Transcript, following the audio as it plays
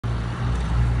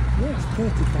it's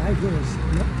 35 years,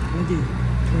 not maybe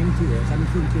 20 years. I'm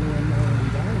thinking when I'm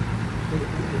down.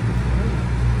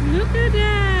 Look at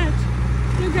that!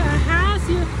 You got a house,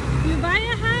 you buy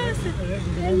a house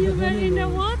and you were in the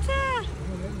water.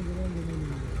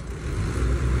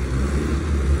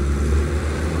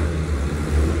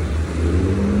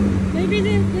 Maybe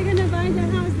they're gonna buy the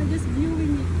house, they're just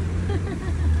viewing it.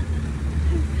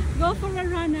 Go for a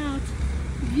run out.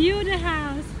 View the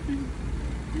house.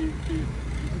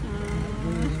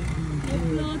 The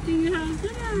floating house.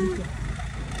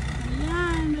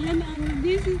 Yeah, and then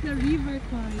this is the river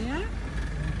Kwai, yeah?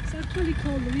 It's actually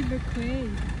called River Kwai.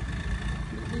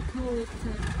 They call it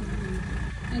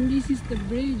and this is the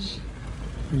bridge.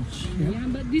 Yeah,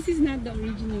 but this is not the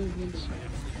original bridge.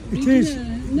 It is.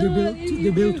 They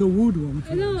built a wood one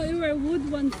first. No, it was a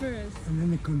wood one first. And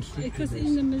then they constructed Because this.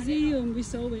 in the museum we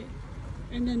saw it.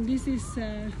 And then this is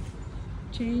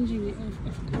changing it,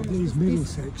 of course. These middle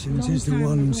sections is the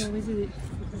ones. ago, isn't it?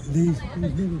 These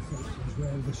middle sections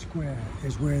where the square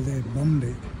is where they bombed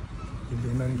it in the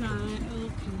Americans. Right,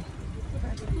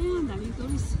 okay. And there it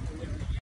goes.